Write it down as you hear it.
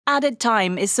Added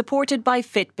Time is supported by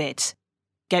Fitbit.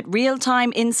 Get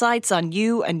real-time insights on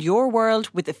you and your world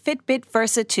with the Fitbit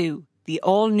Versa 2, the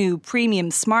all-new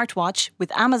premium smartwatch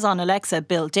with Amazon Alexa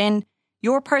built in,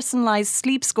 your personalised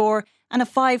sleep score and a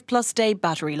 5+ day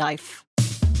battery life.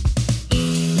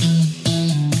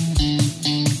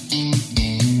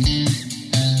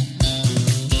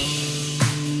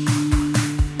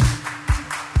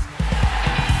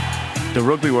 The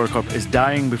Rugby World Cup is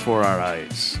dying before our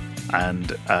eyes,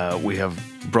 and we have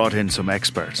brought in some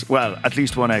experts. Well, at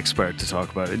least one expert to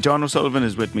talk about it. John O'Sullivan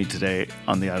is with me today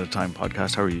on the Added Time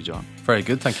podcast. How are you, John? Very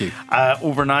good, thank you.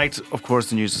 Overnight, of course,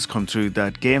 the news has come through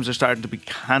that games are starting to be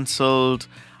cancelled.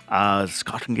 The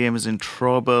Scotland game is in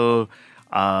trouble.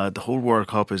 The whole World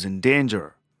Cup is in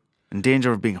danger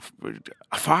of being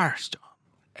a farce, John.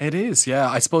 It is, yeah.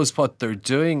 I suppose what they're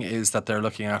doing is that they're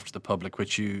looking after the public,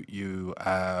 which you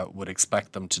would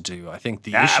expect them to do. I think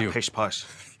the issue...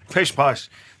 Pish posh.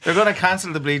 They're going to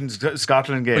cancel the bleeding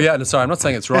Scotland game. Well, yeah, no, sorry, I'm not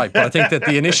saying it's right, but I think that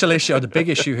the initial issue, or the big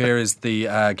issue here, is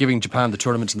the giving Japan the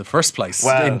tournament in the first place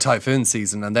in typhoon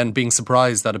season, and then being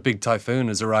surprised that a big typhoon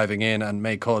is arriving in and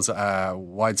may cause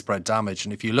widespread damage.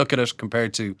 And if you look at it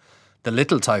compared to the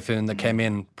little typhoon that came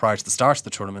in prior to the start of the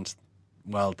tournament,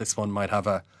 well, this one might have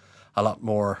a lot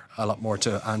more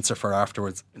to answer for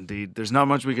afterwards. Indeed. There's not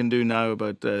much we can do now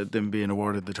about them being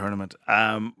awarded the tournament.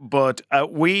 But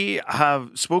we have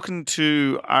spoken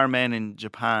to our men in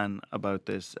Japan about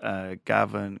this.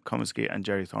 Gavin Comiskey and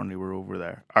Jerry Thornley were over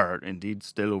there, or indeed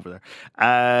still over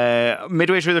there.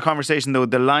 Midway through the conversation, though,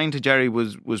 the line to Jerry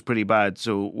was pretty bad,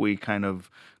 so we kind of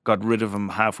got rid of him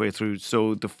halfway through.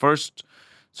 So the first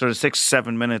sort of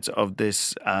 6-7 minutes of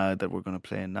this that we're going to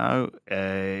play now,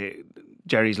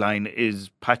 Jerry's line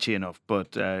is patchy enough,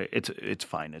 but it's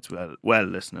fine. It's well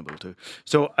listenable to.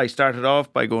 So I started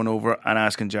off by going over and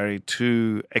asking Jerry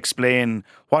to explain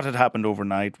what had happened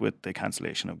overnight with the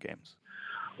cancellation of games.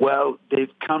 Well,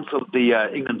 they've cancelled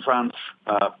the England-France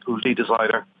Pool D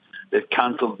decider. They've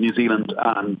cancelled New Zealand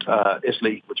and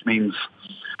Italy, which means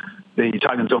the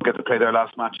Italians don't get to play their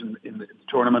last match in the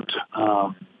tournament.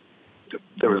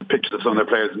 There were pictures of some of their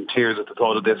players in tears at the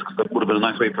thought of this, because that would have been a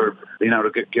nice way for Leonardo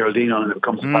Geraldino, and it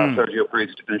comes to pass Sergio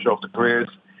Paredes to finish off their careers.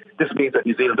 This means that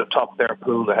New Zealand have topped their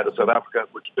pool ahead of South Africa,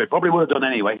 which they probably would have done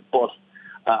anyway, but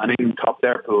and England topped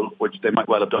their pool, which they might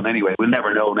well have done anyway. We'll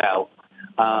never know now.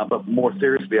 But more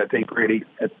seriously, I think really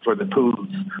for the pools,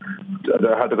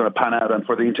 how they're going to pan out, and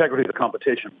for the integrity of the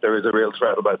competition, there is a real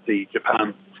threat about the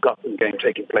Japan-Scotland game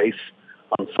taking place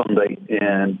on Sunday,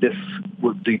 and this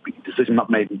would be a decision not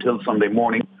made until Sunday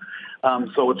morning.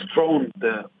 So it's thrown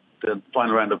the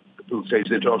final round of the pool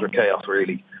stage into utter chaos,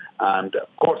 really. And of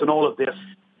course, in all of this,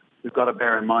 we've got to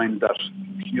bear in mind that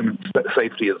human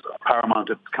safety is paramount.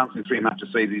 If cancelling 3 matches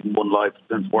saves even one life,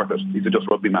 then it's worth it. These are just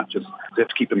rugby matches. They have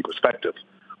to keep in perspective.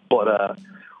 But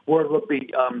World Rugby,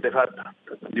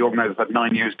 the organisers have had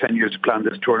 9 years, 10 years to plan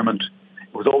this tournament.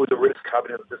 It was always a risk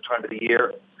having it at this time of the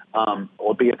year.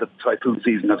 Albeit that the typhoon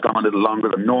season has gone a little longer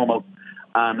than normal,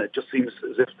 and it just seems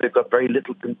as if they've got very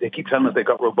little. They keep telling us they've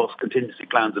got robust contingency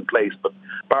plans in place, but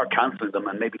bar cancelling them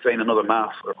and maybe saying another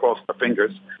mass across their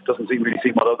fingers, doesn't really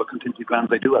seem what other contingency plans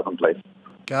they do have in place.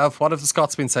 Gav, what have the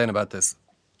Scots been saying about this?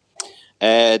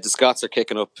 The Scots are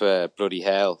kicking up bloody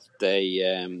hell.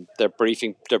 They're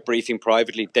briefing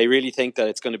privately. They really think that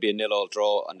it's going to be a 0-0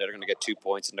 draw, and they're going to get 2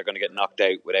 points, and they're going to get knocked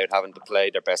out without having to play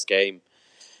their best game.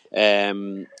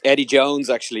 Eddie Jones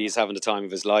actually is having the time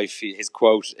of his life. His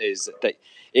quote is that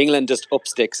England just up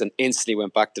sticks and instantly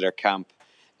went back to their camp,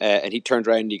 and he turned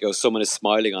around and he goes, "Someone is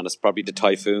smiling on us, probably the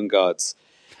typhoon gods."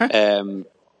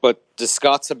 But the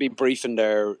Scots have been briefing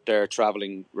their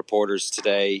travelling reporters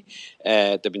today.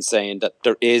 They've been saying that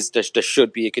there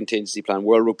should be a contingency plan.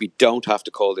 World Rugby don't have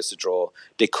to call this a draw.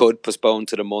 They could postpone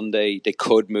to the Monday. They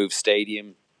could move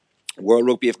stadium. World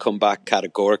Rugby have come back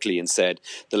categorically and said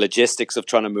the logistics of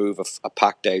trying to move a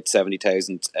packed out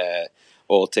 70,000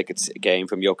 all tickets game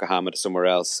from Yokohama to somewhere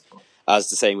else, as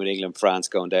the same with England, France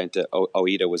going down to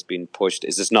Oita was being pushed,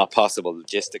 is just not possible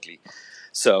logistically.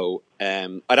 So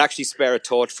I'd actually spare a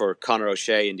thought for Conor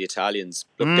O'Shea and the Italians.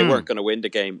 Look, they weren't going to win the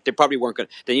game. They probably weren't going.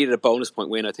 They needed a bonus point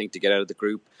win, I think, to get out of the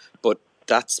group. But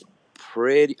that's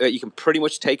pretty. You can pretty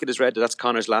much take it as read that that's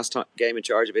Conor's last game in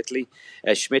charge of Italy.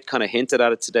 Schmidt kind of hinted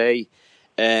at it today.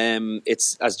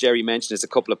 It's, as Jerry mentioned, it's a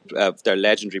couple of their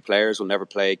legendary players will never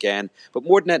play again. But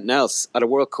more than anything else, at a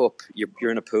World Cup,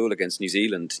 you're in a pool against New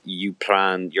Zealand. You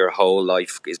plan your whole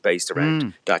life is based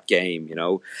around that game, you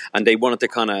know. And they wanted to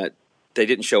kind of. They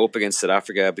didn't show up against South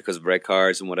Africa because of red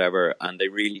cards and whatever, and they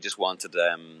really just wanted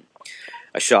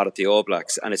a shot at the All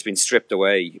Blacks, and it's been stripped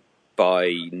away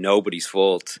by nobody's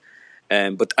fault.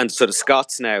 So the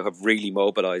Scots now have really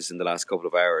mobilised in the last couple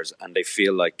of hours, and they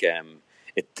feel like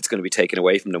it's going to be taken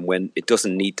away from them when it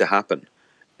doesn't need to happen.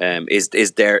 Is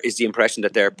the impression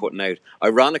that they're putting out?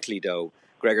 Ironically, though,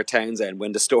 Gregor Townsend,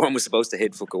 when the Storm was supposed to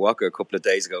hit Fukuoka a couple of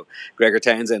days ago, Gregor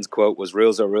Townsend's quote was,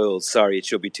 "Rules are rules. Sorry, it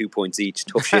should be 2 points each."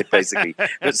 Tough shit, basically.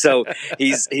 But so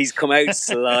he's come out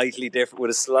slightly different, with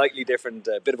a slightly different,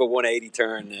 bit of a 180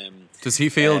 turn. Does he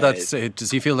feel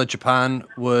that Japan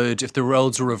would, if the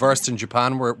roles were reversed and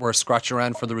Japan were scratching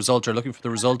around for the result or looking for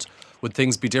the result, would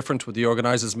things be different? Would the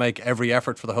organisers make every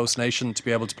effort for the host nation to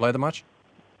be able to play the match?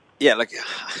 Yeah, like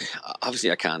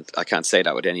obviously I can't say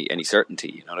that with any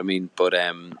certainty, you know what I mean? But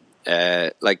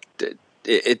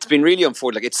it's been really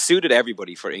unfortunate. Like, it's suited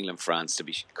everybody for England France to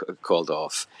be called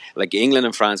off. Like, England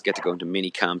and France get to go into mini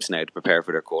camps now to prepare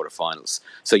for their quarterfinals.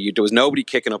 So there was nobody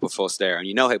kicking up a fuss there, and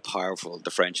you know how powerful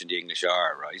the French and the English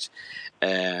are, right?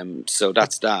 So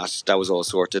that's that. That was all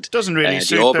sorted. Doesn't really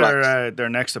suit their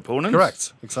next opponent.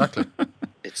 Correct. Exactly.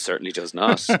 It certainly does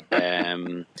not.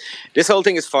 This whole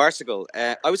thing is farcical.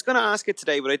 I was going to ask it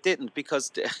today, but I didn't,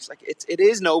 because it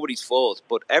is nobody's fault.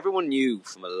 But everyone knew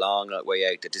from a long way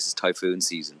out that this is typhoon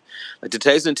season. Like, the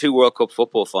 2002 World Cup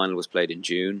football final was played in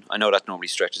June. I know that normally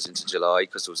stretches into July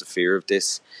because there was a fear of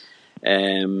this.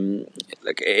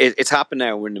 It's happened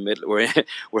now. We're in the middle. We're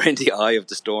in the eye of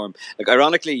the storm. Like,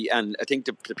 ironically, and I think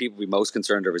the people we're most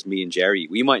concerned of is me and Jerry.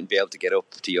 We mightn't be able to get up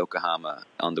to Yokohama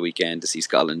on the weekend to see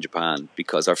Scotland and Japan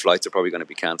because our flights are probably going to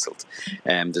be cancelled.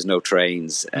 There's no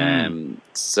trains.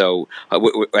 So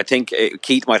I think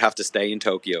Keith might have to stay in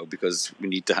Tokyo because we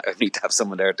need to have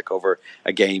someone there to cover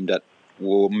a game that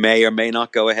may or may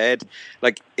not go ahead.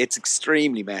 Like, it's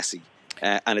extremely messy.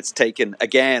 And it's taken,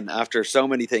 again, after so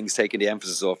many things, taking the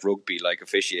emphasis off rugby, like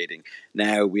officiating.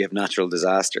 Now we have natural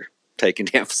disaster, taking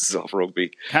the emphasis off rugby.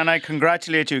 Can I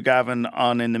congratulate you, Gavin,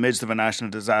 on, in the midst of a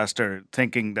national disaster,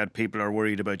 thinking that people are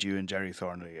worried about you and Jerry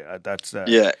Thornley? I'm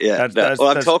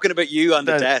talking about you on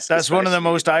the desk. That's one of the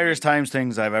most Irish Times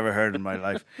things I've ever heard in my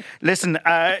life. Listen,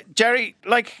 Jerry,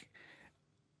 like,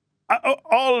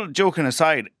 all joking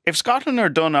aside, if Scotland are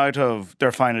done out of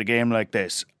their final game like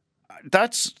this,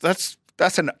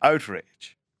 that's an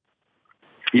outrage.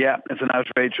 Yeah, it's an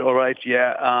outrage, all right.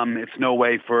 Yeah, it's no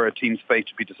way for a team's fate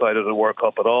to be decided at a World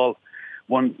Cup at all.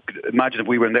 Imagine if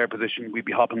we were in their position, we'd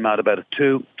be hopping mad about it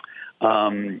too.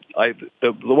 I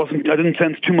didn't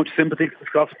sense too much sympathy for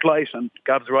Scott's plight, and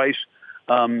Gav's right.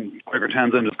 Gregor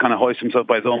Townsend just kind of hoists himself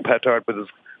by his own petard with his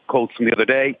quotes from the other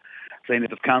day, saying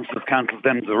if it's cancelled,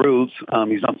 them's the rules.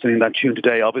 He's not singing that tune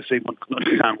today, obviously. One can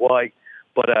understand why.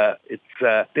 But it's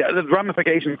the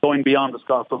ramifications going beyond the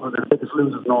Scots. They're the biggest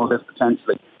losers in all this,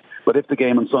 potentially. But if the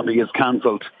game on Sunday is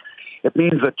cancelled, it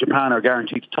means that Japan are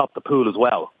guaranteed to top the pool as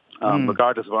well,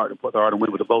 regardless of whether Ireland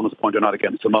win with a bonus point or not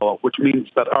against Samoa, which means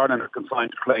that Ireland are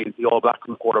consigned to play the All Blacks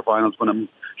in the quarterfinals, when I'm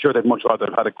sure they'd much rather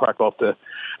have had a crack off the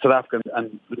South Africa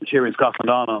and cheering Scotland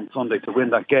on Sunday to win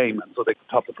that game, and so they can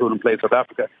top the pool and play South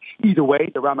Africa. Either way,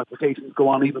 the ramifications go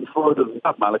on even further than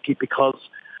that, Malachy, because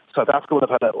South Africa would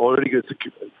have had already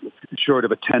assured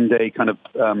of a 10-day kind of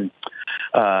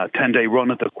 10-day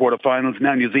run at the quarterfinals.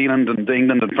 Now New Zealand and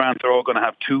England and France are all going to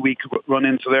have 2-week run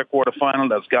into their quarterfinal.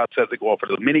 As Gav said, they go off for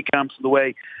the mini camps on the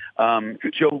way.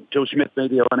 Joe Schmidt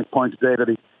made the ironic point today that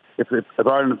if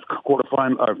Ireland's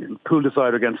quarterfinal or pool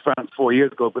decider against France 4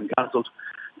 years ago had been cancelled,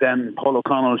 then Paul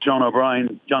O'Connell, Sean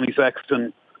O'Brien, Johnny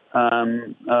Sexton,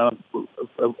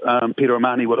 Peter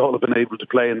O'Mahony would all have been able to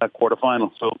play in that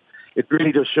quarterfinal. So it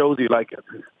really just shows you, like,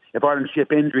 if Ireland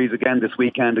ship injuries again this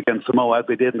weekend against Samoa, as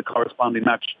they did in the corresponding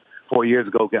match 4 years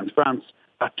ago against France,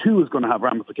 that too is going to have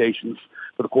ramifications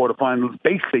for the quarterfinals.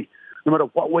 Basically, no matter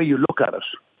what way you look at it,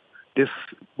 this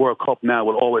World Cup now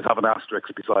will always have an asterisk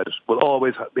beside it. Will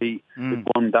always be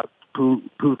one that pool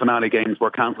finale games were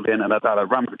cancelled in, and that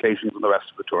had ramifications on the rest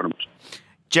of the tournament.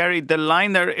 Jerry, the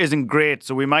line there isn't great,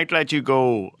 so we might let you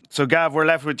go. So, Gav, we're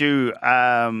left with you.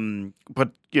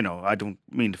 But, you know, I don't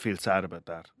mean to feel sad about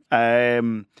that.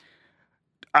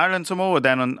 Ireland Samoa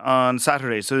then on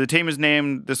Saturday. So the team is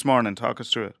named this morning. Talk us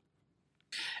through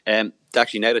it.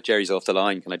 Actually, now that Jerry's off the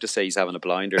line, can I just say he's having a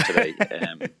blinder today?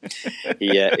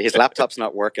 His laptop's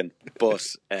not working,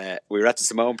 but we were at the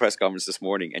Samoan press conference this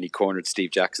morning, and he cornered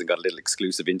Steve Jackson, got a little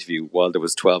exclusive interview while there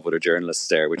was 12 other journalists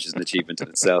there, which is an achievement in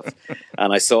itself.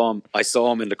 And I saw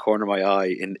him in the corner of my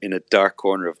eye, in a dark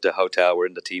corner of the hotel. We're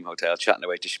in the team hotel, chatting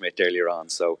away to Schmidt earlier on.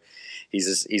 So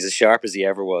he's as sharp as he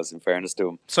ever was, in fairness to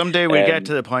him. Someday we'll get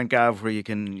to the point, Gav, where you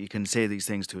can say these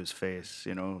things to his face,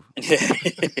 you know.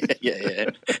 Yeah.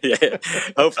 Yeah,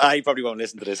 he probably won't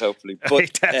listen to this. Hopefully,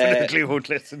 but I definitely won't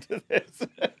listen to this.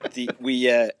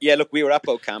 Look, we were at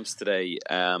both camps today,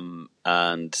 and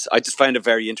I just found it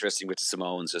very interesting with the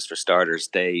Samoans. Just for starters,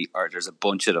 there's a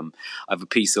bunch of them. I have a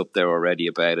piece up there already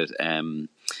about it.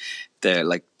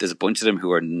 There's a bunch of them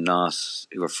who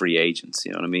are free agents,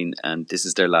 you know what I mean? And this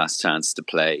is their last chance to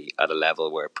play at a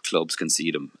level where clubs can see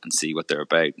them and see what they're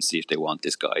about and see if they want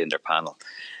this guy in their panel.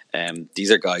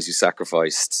 These are guys who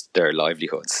sacrificed their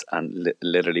livelihoods and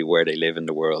literally where they live in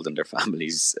the world and their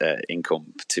families'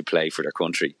 income to play for their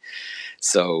country.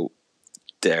 So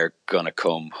they're going to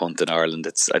come hunting Ireland.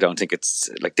 I don't think it's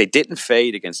like they didn't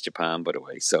fade against Japan, by the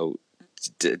way. So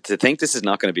to think this is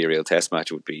not going to be a real test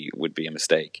match would be a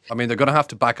mistake. I mean, they're going to have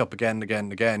to back up again and again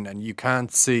and again, and you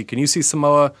can't see. Can you see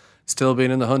Samoa still being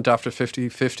in the hunt after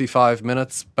 55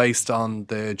 minutes based on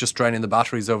the just draining the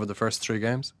batteries over the first 3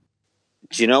 games?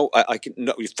 Do you know, I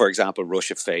can, for example,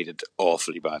 Russia faded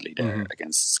awfully badly there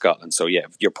against Scotland. So yeah,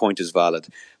 your point is valid.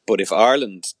 But if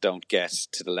Ireland don't get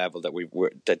to the level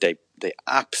that they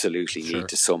absolutely need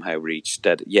to somehow reach,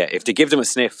 that if they give them a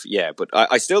sniff, but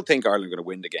I still think Ireland are going to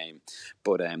win the game.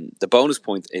 But the bonus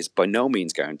point is by no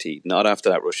means guaranteed. Not after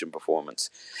that Russian performance.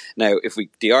 Now, if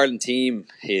the Ireland team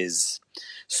is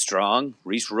strong,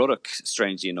 Rhys Ruddock,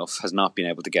 strangely enough, has not been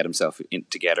able to get himself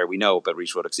together. We know about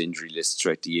Rhys Ruddock's injury list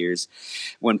throughout the years.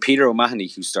 When Peter O'Mahony,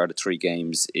 who started 3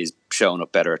 games, is showing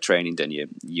up better at training than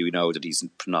you know that he's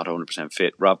not 100%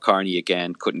 fit. Rob Kearney,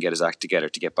 again, couldn't get his act together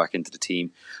to get back into the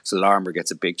team. So Larmour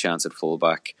gets a big chance at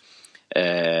fullback.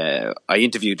 I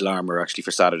interviewed Larmour actually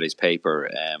for Saturday's paper.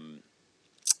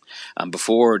 And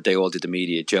before they all did the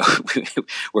media, Joe,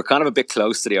 we're kind of a bit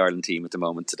close to the Ireland team at the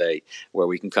moment today, where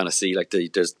we can kind of see like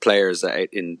there's players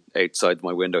outside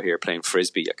my window here playing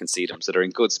frisbee. I can see them, so they're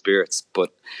in good spirits.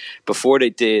 But before they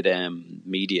did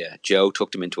media, Joe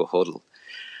took them into a huddle,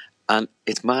 and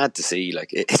it's mad to see.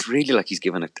 Like it's really like he's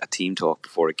giving a team talk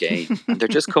before a game, and they're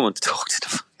just coming to talk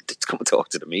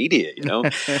to the media, you know.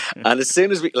 And as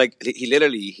soon as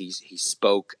he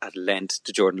spoke at length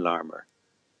to Jordan Larmour.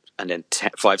 And then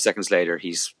 5 seconds later,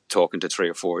 he's talking to 3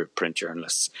 or 4 print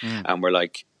journalists. And we're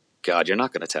like, God, you're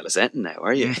not going to tell us anything now,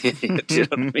 are you? Do you know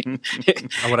what I mean?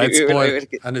 And without spoiler,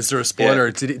 and is there a spoiler?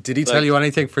 Yeah. Did he tell you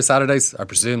anything for Saturdays? I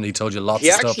presume he told you lots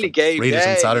of stuff. He actually gave. Read it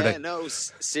on Saturday. Yeah, no,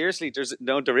 seriously,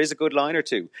 there is a good line or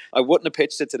two. I wouldn't have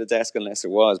pitched it to the desk unless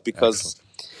it was, because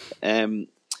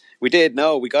we did.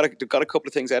 No, we got a couple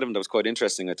of things out of him that was quite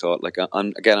interesting, I thought. Like,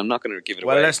 I'm not going to give it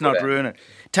away. Well, let's not ruin it.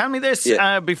 Tell me this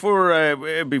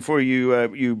before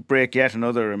you break yet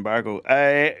another embargo.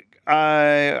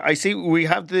 I see we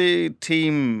have the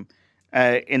team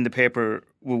in the paper.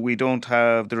 We don't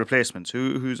have the replacements.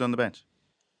 Who's on the bench?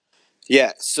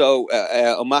 Yeah, so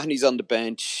O'Mahony's on the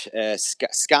bench.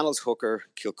 Scannell's hooker,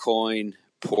 Kilcoyne,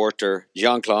 Porter,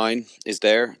 Jean Klein is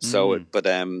there. So,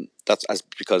 that's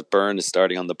because Byrne is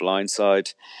starting on the blind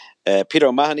side. Peter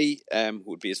O'Mahony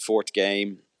would be his 4th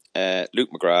game. Luke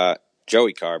McGrath,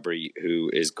 Joey Carberry, who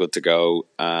is good to go,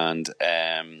 and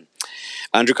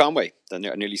Andrew Conway. That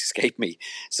nearly escaped me.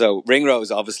 So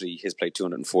Ringrose obviously has played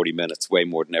 240 minutes, way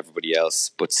more than everybody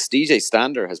else. But DJ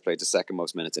Stander has played the 2nd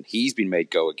most minutes, and he's been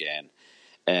made go again.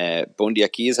 Bundy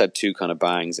Aki has had 2 kind of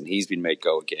bangs, and he's been made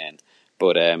go again.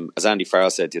 But as Andy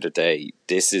Farrell said the other day,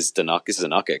 this is a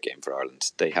knockout game for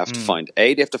Ireland. They have to find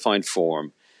they have to find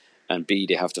form, and B,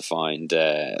 they have to find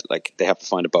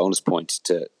a bonus point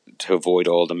to avoid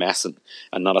all the messing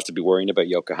and not have to be worrying about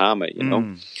Yokohama, you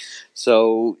know.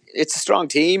 So it's a strong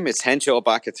team. It's Henshaw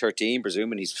back at 13,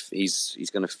 presuming he's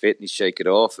going to fit and shake it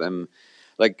off.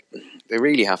 Like, they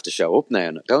really have to show up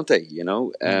now, don't they? You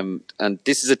know, and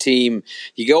this is a team.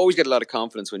 You always get a lot of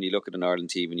confidence when you look at an Ireland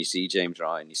team and you see James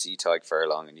Ryan, you see Tadhg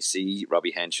Furlong, and you see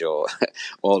Robbie Henshaw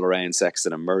all around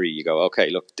Sexton and Murray. You go, okay,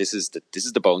 look, this is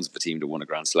the bones of a team that won a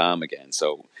Grand Slam again.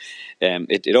 So,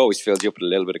 it always fills you up with a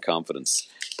little bit of confidence.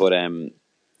 But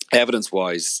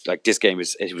evidence-wise, like, this game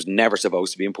it was never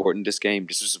supposed to be important. This game,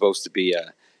 this was supposed to be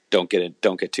a don't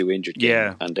get too injured game.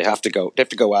 Yeah. And they have to go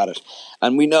at it.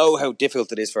 And we know how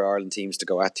difficult it is for Ireland teams to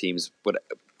go at teams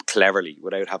cleverly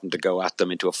without having to go at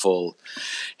them into a full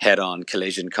head-on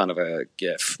collision, kind of a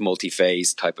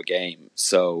multi-phase type of game.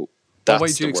 So that's what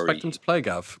way do you expect them to play,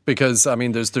 Gav? Because, I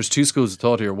mean, there's 2 schools of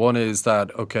thought here. One is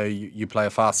that, okay, you play a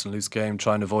fast and loose game,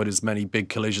 try and avoid as many big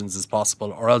collisions as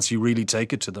possible, or else you really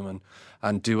take it to them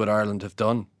and do what Ireland have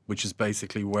done, which is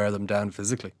basically wear them down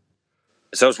physically.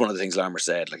 So it's one of the things Larmour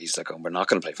said. Like, he's like, "Oh, we're not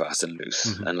going to play fast and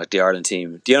loose." And like the Ireland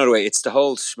team, the other way, it's the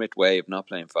whole Schmidt way of not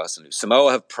playing fast and loose.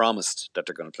 Samoa have promised that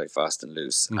they're going to play fast and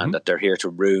loose, and that they're here to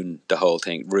ruin the whole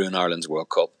thing, ruin Ireland's World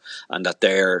Cup, and that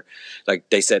they're like,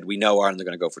 they said, "We know Ireland are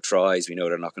going to go for tries. We know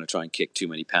they're not going to try and kick too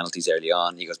many penalties early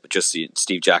on." He goes, "But just so you,"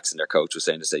 Steve Jackson, their coach, was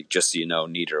saying to say, "Just so you know,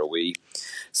 neither are we."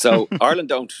 So Ireland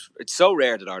don't. It's so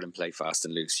rare that Ireland play fast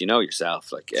and loose. You know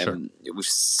yourself. Like, when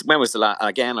was the last?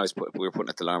 Again, we were putting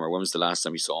it to Larmour. When was the last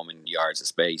time you saw him in yards of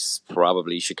space?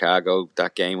 Probably Chicago,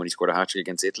 that game when he scored a hat-trick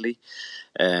against Italy.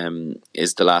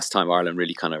 Is the last time Ireland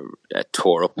really kind of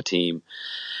tore up a team.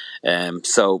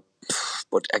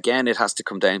 But again, it has to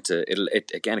come down to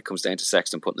it comes down to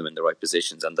Sexton putting them in the right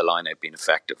positions and the line-out being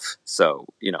effective. So,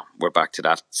 you know, we're back to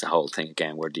that whole thing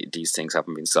again where these things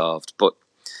haven't been solved. But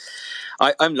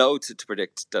I'm loath to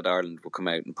predict that Ireland will come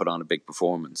out and put on a big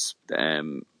performance.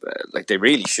 Like they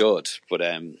really should. But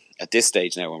at this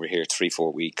stage now, when we're here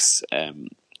 3-4 weeks,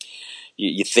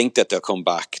 you think that they'll come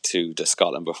back to the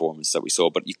Scotland performance that we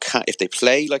saw. But you can't. If they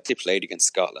play like they played against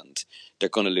Scotland, they're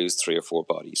going to lose 3 or 4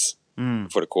 bodies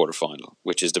for the quarterfinal,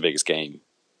 which is the biggest game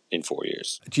in 4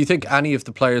 years. Do you think any of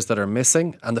the players that are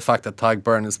missing, and the fact that Tadhg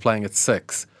Beirne is playing at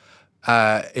 6,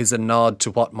 is a nod to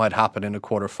what might happen in a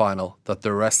quarter-final, that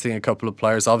they're resting a couple of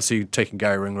players, obviously taking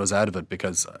Gary Ringrose out of it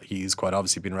because he's quite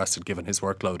obviously been rested given his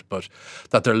workload, but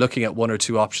that they're looking at 1 or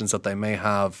 2 options that they may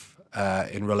have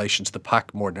in relation to the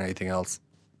pack more than anything else?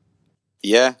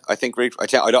 Yeah, I think I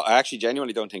actually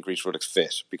genuinely don't think Rhys Ruddock's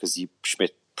fit, because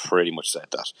Schmidt pretty much said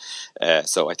that.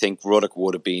 So I think Ruddock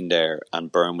would have been there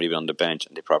and Beirne would have been on the bench,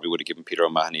 and they probably would have given Peter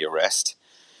O'Mahony a rest.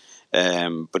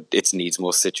 But it's a needs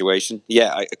must situation.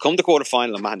 Yeah, I come to quarter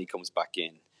final and Mahoney comes back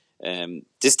in.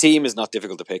 This team is not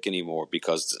difficult to pick anymore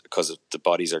because the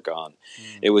bodies are gone.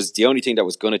 It was the only thing that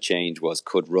was going to change was,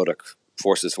 could Ruddock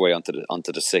force his way onto the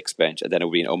 6th bench, and then it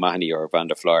would be O'Mahony or Van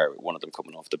der Flyer, one of them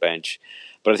coming off the bench.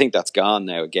 But I think that's gone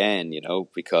now again, you know,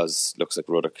 because looks like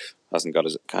Ruddock hasn't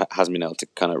been able to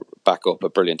kind of back up a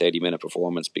brilliant 80-minute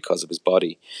performance because of his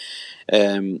body.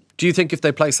 Do you think if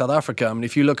they play South Africa, I mean,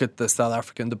 if you look at the South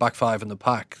African, the back 5 in the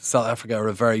pack, South Africa are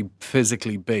a very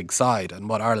physically big side, and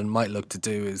what Ireland might look to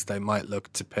do is they might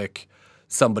look to pick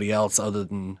somebody else other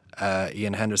than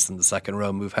Ian Henderson, the second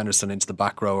row, move Henderson into the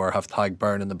back row, or have Tadhg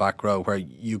Beirne in the back row, where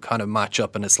you kind of match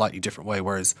up in a slightly different way.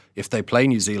 Whereas if they play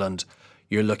New Zealand,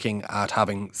 you're looking at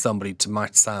having somebody to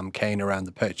match Sam Cane around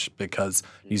the pitch, because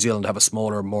New Zealand have a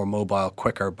smaller, more mobile,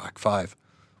 quicker back 5,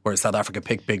 whereas South Africa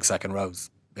pick big second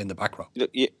rows in the back row.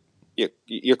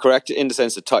 You're correct in the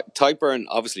sense that Tadhg Beirne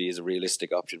obviously is a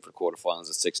realistic option for quarterfinals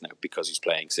at 6 now, because he's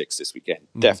playing 6 this weekend.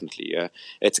 Definitely, yeah,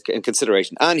 it's in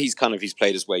consideration, and he's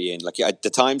played his way in. Like,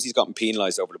 the times he's gotten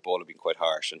penalised over the ball have been quite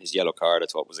harsh, and his yellow card I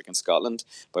thought was against Scotland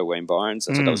by Wayne Barnes.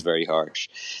 I thought that was very harsh.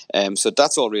 So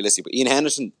that's all realistic. But Ian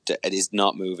Henderson, it is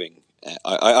not moving.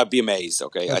 I'd be amazed.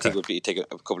 Okay, I think it would be take a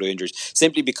couple of injuries,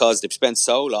 simply because they've spent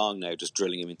so long now just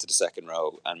drilling him into the second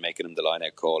row and making him the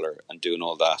line-out caller and doing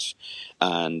all that,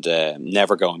 and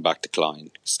never going back to Klein,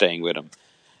 staying with him.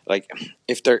 Like,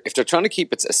 if they're trying to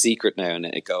keep it a secret now, and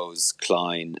it goes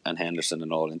Klein and Henderson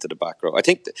and all into the back row, I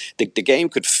think the game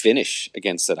could finish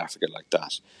against South Africa like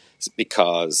that,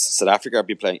 because South Africa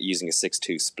are using a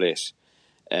 6-2 split.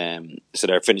 So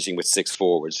they're finishing with 6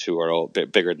 forwards who are all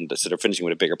bigger than so they're finishing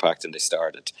with a bigger pack than they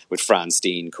started, with Frans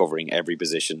Steen covering every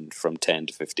position from 10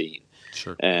 to 15.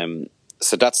 Sure.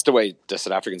 So that's the way the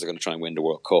South Africans are going to try and win the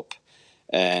World Cup.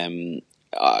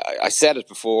 I said it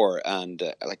before, and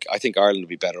I think Ireland would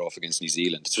be better off against New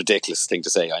Zealand. It's a ridiculous thing to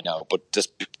say, I know, but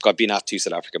just got been at 2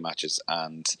 South Africa matches,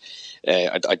 and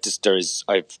I just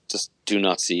do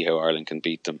not see how Ireland can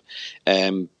beat them.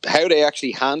 How they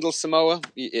actually handle Samoa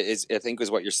is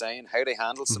what you're saying. How they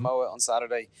handle Samoa on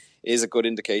Saturday is a good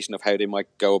indication of how they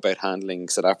might go about handling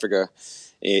South Africa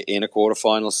in a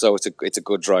quarterfinal. So it's a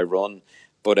good dry run,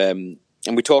 but.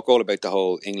 And we talk all about the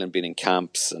whole England being in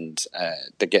camps and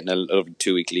they're getting a little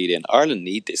 2-week lead in. Ireland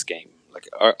need this game. Like,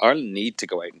 Ireland need to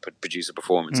go out and produce a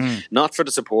performance, not for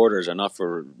the supporters or not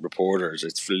for reporters.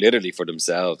 It's literally for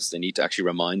themselves. They need to actually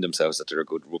remind themselves that they're a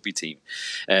good rugby team.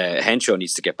 Henshaw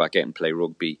needs to get back out and play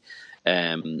rugby.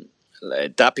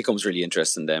 That becomes really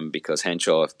interesting then, because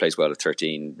Henshaw plays well at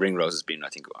 13. Ringrose has been, I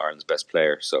think, Ireland's best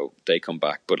player, so they come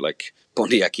back. But like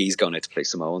Bundy Aki's going out to play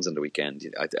Samoans on the weekend.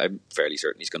 I'm fairly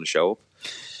certain he's going to show up.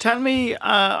 Tell me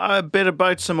a bit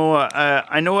about Samoa.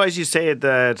 I know, as you say,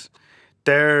 that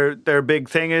their big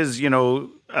thing is, you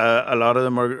know, a lot of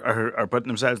them are putting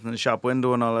themselves in the shop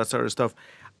window and all that sort of stuff.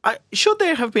 Should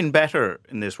they have been better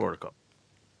in this World Cup?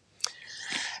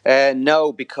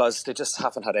 No, because they just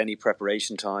haven't had any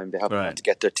preparation time. They haven't had to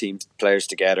get their team players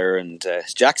together. And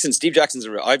Steve Jackson's.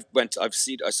 I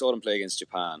saw them play against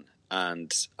Japan,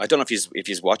 and I don't know if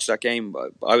he's watched that game.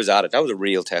 I was at it. That was a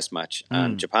real test match,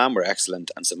 and Japan were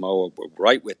excellent, and Samoa were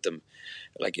right with them.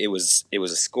 Like it was a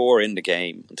score in the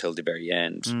game until the very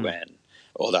end when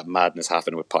all that madness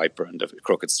happened with Piper and the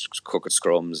crooked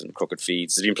scrums and crooked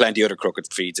feeds. There's been plenty of other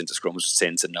crooked feeds into scrums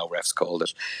since, and no refs called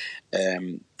it.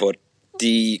 But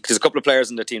there's a couple of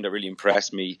players on the team that really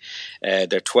impressed me.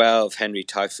 They're 12. Henry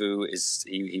Taifu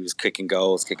he was kicking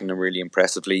goals, kicking them really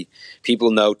impressively. People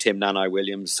know Tim Nanai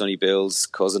Williams, Sonny Bill's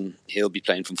cousin. He'll be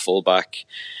playing from fullback.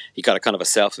 He got a kind of a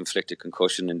self-inflicted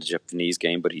concussion in the Japanese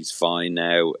game, but he's fine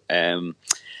now. And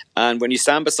when you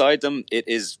stand beside them,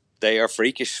 they are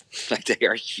freakish. Like, they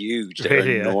are huge.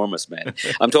 They're enormous, man.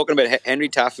 I'm talking about Henry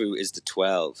Tafu is the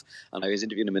 12, and I was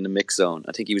interviewing him in the mix zone.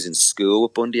 I think he was in school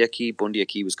with Bundy Aki. Bundy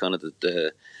Aki was kind of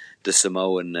the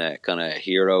Samoan kind of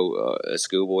hero,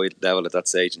 schoolboy level at that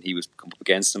stage, and he was come up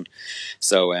against him.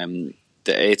 So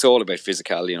it's all about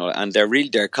physicality, and they're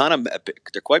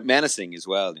quite menacing as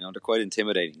well. They're quite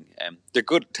intimidating. They're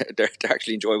good. They're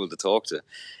actually enjoyable to talk to.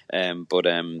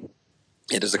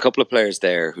 There's a couple of players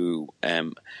there who,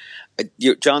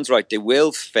 John's right, they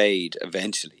will fade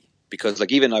eventually, because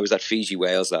like even I was at Fiji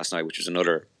Wales last night, which was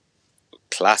another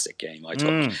classic game I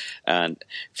thought, and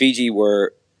Fiji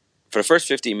were, for the first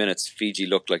 15 minutes, Fiji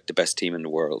looked like the best team in the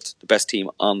world, the best team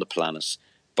on the planet,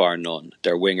 bar none.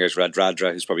 Their wingers,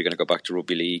 Radradra, who's probably going to go back to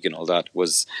rugby league and all that,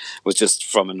 was just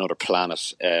from another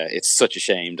planet. It's such a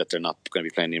shame that they're not going to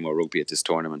be playing any more rugby at this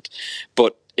tournament,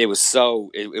 but it was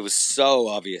so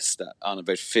obvious that on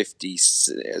about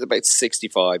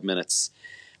 65 minutes,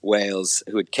 Wales,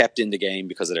 who had kept in the game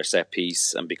because of their set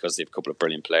piece and because they have a couple of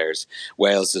brilliant players,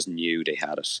 Wales just knew they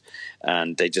had it,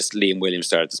 and Liam Williams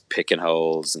started just picking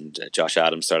holes, and Josh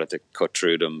Adams started to cut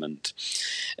through them, and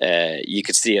you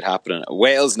could see it happening.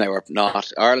 Wales now are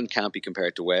not. Ireland can't be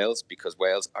compared to Wales, because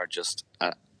Wales are just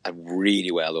a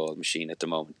really well-oiled machine at the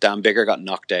moment. Dan Biggar got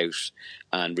knocked out,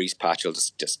 and Reece Patchell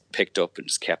just picked up and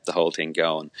just kept the whole thing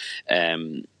going.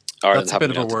 That's a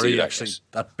bit of a worry, actually.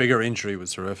 That Biggar injury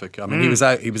was horrific. I mean, he was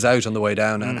out on the way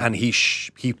down, and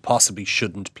he possibly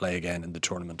shouldn't play again in the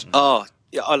tournament. Oh,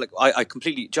 yeah, I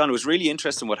completely... John, it was really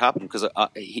interesting what happened, because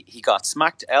he got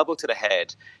smacked elbow to the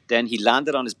head, then he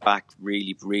landed on his back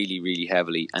really, really, really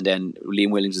heavily, and then Liam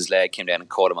Williams' leg came down and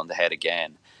caught him on the head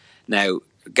again. Now,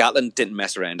 Gatlin didn't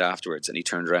mess around afterwards, and he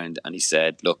turned around and he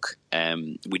said, look,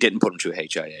 we didn't put him through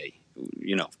HIA.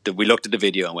 We looked at the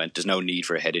video and went, there's no need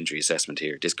for a head injury assessment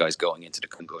here. This guy's going into the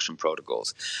concussion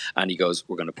protocols. And he goes,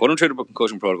 we're going to put him through the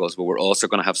concussion protocols, but we're also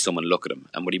going to have someone look at him.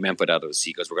 And what he meant by that was,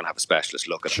 he goes, we're going to have a specialist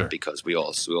look at him, because we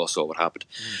all saw what happened.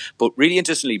 But really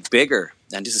interestingly, Biggar,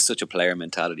 and this is such a player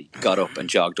mentality, got up and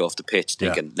jogged off the pitch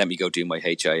thinking, let me go do my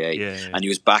HIA. And he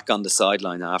was back on the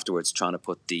sideline afterwards trying to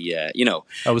put the,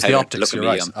 that was the optics, you're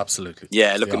right, absolutely.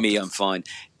 Yeah, look at me, I'm fine.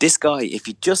 This guy, if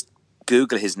you just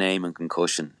Google his name and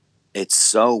concussion, it's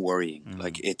so worrying.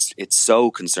 Like it's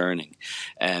so concerning.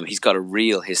 He's got a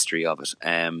real history of it,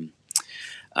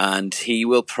 and he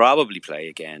will probably play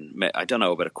again. I don't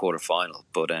know about a quarter final,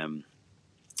 but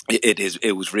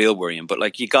it was real worrying. But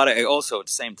like, you got to also at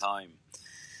the same time,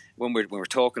 when we're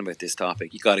talking about this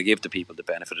topic, you got to give the people the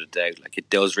benefit of the doubt. Like, it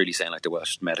does really sound like the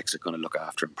Welsh medics are going to look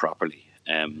after him properly.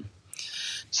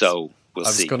 So we'll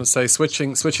see. I was going to say,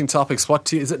 switching topics.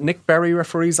 Is it Nick Berry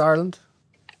referees Ireland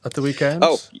at the weekend?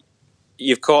 Oh.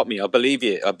 You've caught me. I believe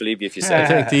you if you say I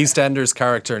think the EastEnders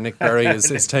character, Nick Berry,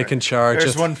 is taking charge.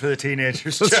 There's one for the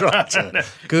teenagers. That's right.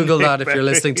 Google that if you're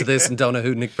listening to this and don't know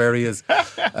who Nick Berry is.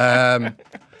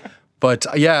 But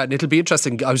yeah, it'll be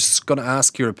interesting. I was just going to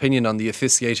ask your opinion on the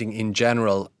officiating in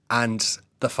general, and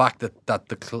the fact that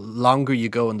the longer you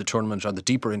go in the tournament, or the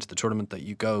deeper into the tournament that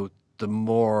you go, the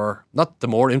more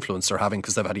influence they're having,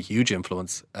 because they've had a huge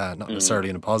influence, not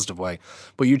necessarily in a positive way.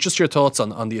 But your thoughts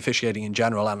on the officiating in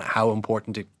general, and how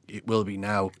important it will be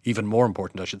now, even more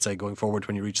important, I should say, going forward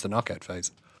when you reach the knockout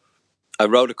phase. I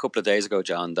wrote a couple of days ago,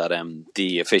 John, that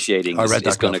the officiating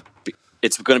is going to be...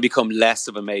 It's going to become less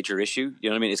of a major issue. You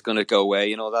know what I mean? It's going to go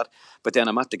away and all that. But then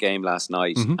I'm at the game last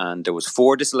night, and there was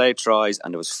 4 disallowed tries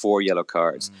and there was 4 yellow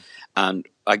cards. And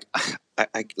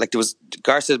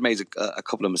Garcia made a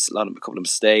couple of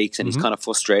mistakes, and he's kind of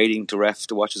frustrating to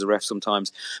watch as a ref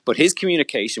sometimes. But his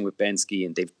communication with Ben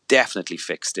Skehan, they've definitely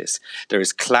fixed this. There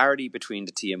is clarity between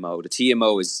the TMO. The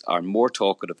TMO are more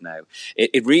talkative now.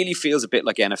 It really feels a bit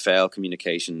like NFL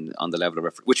communication on the level of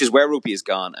referee, which is where rugby has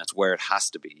gone, and it's where it has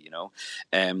to be.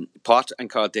 Pot and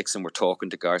Carl Dixon were talking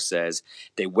to Garces.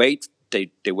 They wait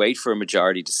they wait for a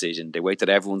majority decision. They wait that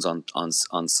everyone's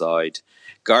on side.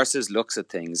 Garces looks at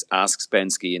things, asks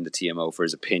Bensky and the TMO for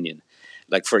his opinion.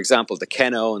 Like, for example, the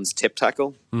Ken Owens tip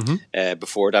tackle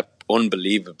before that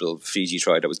unbelievable Fiji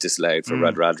try that was disallowed for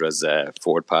Radra's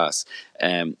forward pass.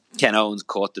 Ken Owens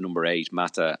caught the number 8,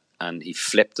 Mata, and he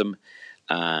flipped him.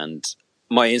 And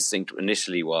my instinct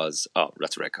initially was, oh,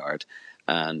 that's a red card.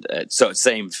 And so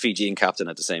same Fijian captain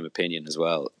had the same opinion as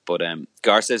well. But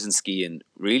Garces and Skian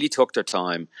really took their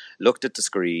time, looked at the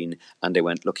screen, and they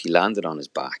went, look, he landed on his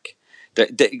back.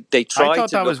 They tried. I thought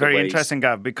to that was very ways. interesting,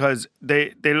 Gav, because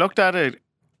they looked at it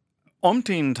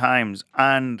umpteen times,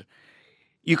 and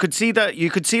you could see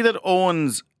that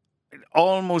Owens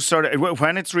almost sort of,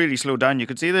 when it's really slowed down, you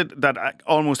could see that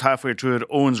almost halfway through it,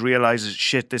 Owens realizes,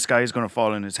 shit, this guy is going to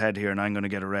fall in his head here, and I'm going to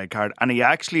get a red card. And he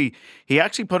actually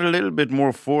put a little bit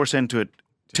more force into it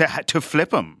to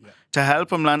flip him, to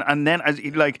help him land, and then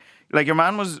like your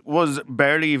man was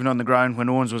barely even on the ground when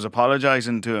Owens was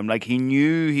apologising to him. Like, he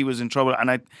knew he was in trouble.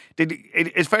 And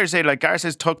it's fair to say, like,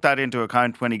 Garces took that into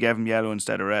account when he gave him yellow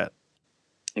instead of red.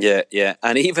 Yeah.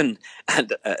 And even,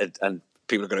 and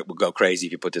people are going to go crazy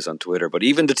if you put this on Twitter, but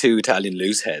even the 2 Italian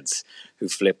looseheads who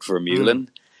flipped for Mullen,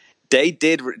 they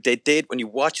did, when you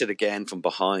watch it again from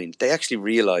behind, they actually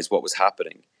realised what was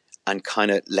happening and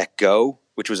kind of let go,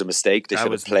 which was a mistake they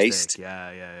should have placed.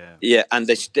 Yeah, and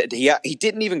he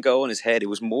didn't even go on his head. It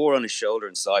was more on his shoulder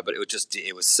and side, but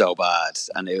it was so bad.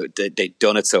 And they'd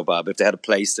done it so bad. But if they had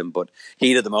placed him, but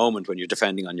heat of the moment when you're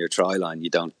defending on your try line, you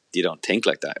don't think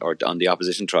like that. Or on the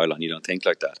opposition try line, you don't think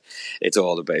like that. It's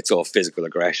all physical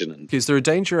aggression. And is there a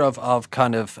danger of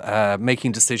kind of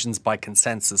making decisions by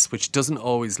consensus, which doesn't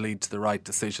always lead to the right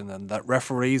decision, and that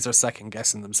referees are second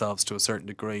guessing themselves to a certain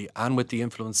degree, and with the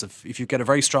influence of, if you get a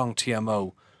very strong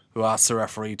TMO who asks the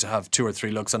referee to have 2 or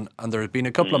 3 looks, and there have been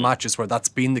a couple of matches where that's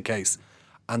been the case,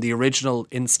 and the original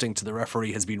instinct to the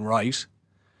referee has been right,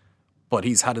 but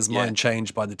he's had his mind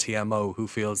changed by the TMO who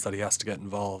feels that he has to get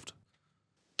involved.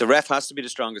 The ref has to be the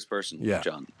strongest person,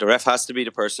 John. The ref has to be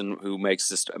the person who makes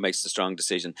the strong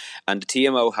decision, and the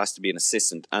TMO has to be an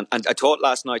assistant. And I thought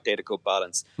last night they had a good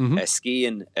balance.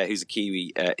 Skian, who's a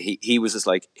Kiwi, he was just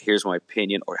like, here's my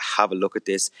opinion, or have a look at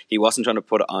this. He wasn't trying to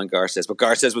put it on Garces, but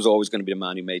Garces was always going to be the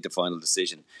man who made the final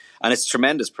decision. And it's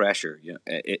tremendous pressure. You know,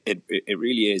 it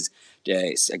really is.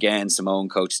 Again, Samoan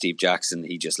coach Steve Jackson,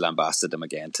 he just lambasted them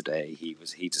again today.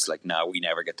 He just like, no, we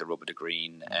never get the rub of the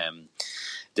green.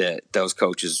 Those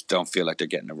coaches don't feel like they're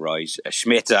getting it right.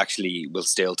 Schmidt actually will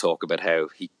still talk about how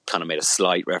he kind of made a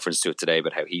slight reference to it today,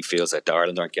 but how he feels that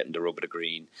Ireland aren't getting the rub of the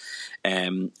green.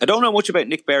 I don't know much about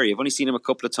Nick Berry. I've only seen him a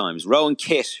couple of times. Rowan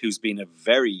Kitt, who's been a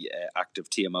very active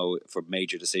TMO for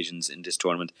major decisions in this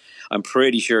tournament, I'm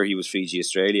pretty sure he was Fiji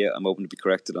Australia. I'm open to be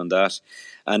corrected on that.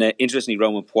 And interestingly,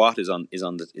 Roman Poit is on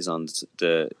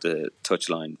the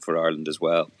touchline for Ireland as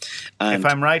well. And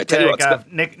if I'm right,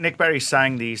 Gav, Nick Berry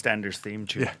sang the EastEnders theme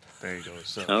tune. Yeah. There you go.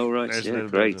 So right. Yeah,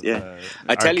 great.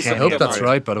 I tell you something. I hope that's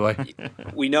right, by the way.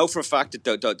 We know for a fact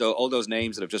that all those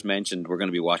names that I've just mentioned, we're going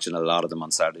to be watching a lot of them on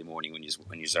Saturday morning when you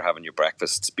are having your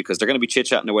breakfasts, because they're going to be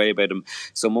chit-chatting away about them.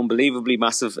 Some unbelievably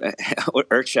massive,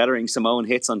 earth-shattering Samoan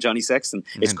hits on Johnny Sexton.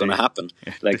 It's going to happen.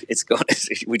 Like, it's going.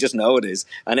 We just know it is.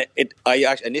 And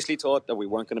I initially thought that we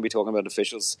weren't going to be talking about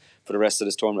officials for the rest of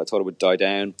this tournament. I thought it would die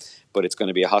down, but it's going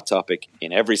to be a hot topic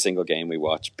in every single game we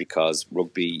watch, because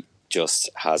rugby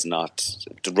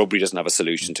rugby doesn't have a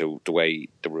solution to the way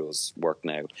the rules work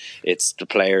now. It's the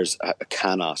players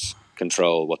cannot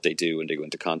control what they do when they go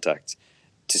into contact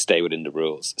to stay within the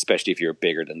rules, especially if you're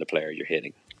bigger than the player you're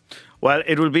hitting. Well,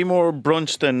 it will be more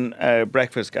brunch than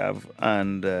breakfast, Gav,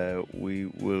 and we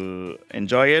will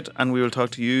enjoy it, and we will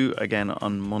talk to you again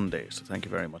on Monday. So thank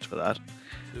you very much for that.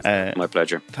 My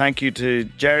pleasure. Thank you to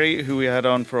Jerry, who we had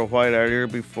on for a while earlier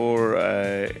before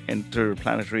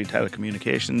Interplanetary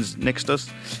Telecommunications nixed us.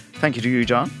 Thank you to you,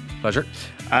 John. Pleasure.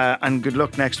 And good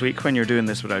luck next week when you're doing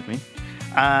this without me.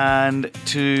 And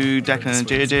to Declan and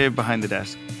JJ behind the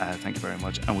desk, thank you very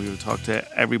much. And we will talk to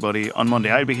everybody on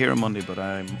Monday. I'll be here on Monday, but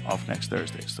I'm off next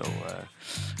Thursday. So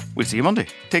we'll see you Monday.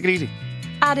 Take it easy.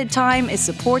 Added Time is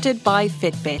supported by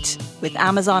Fitbit. With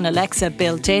Amazon Alexa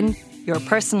built in, your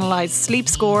personalised sleep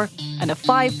score, and a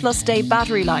 5+ day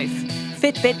battery life,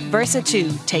 Fitbit Versa 2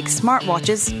 takes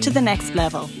smartwatches to the next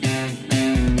level.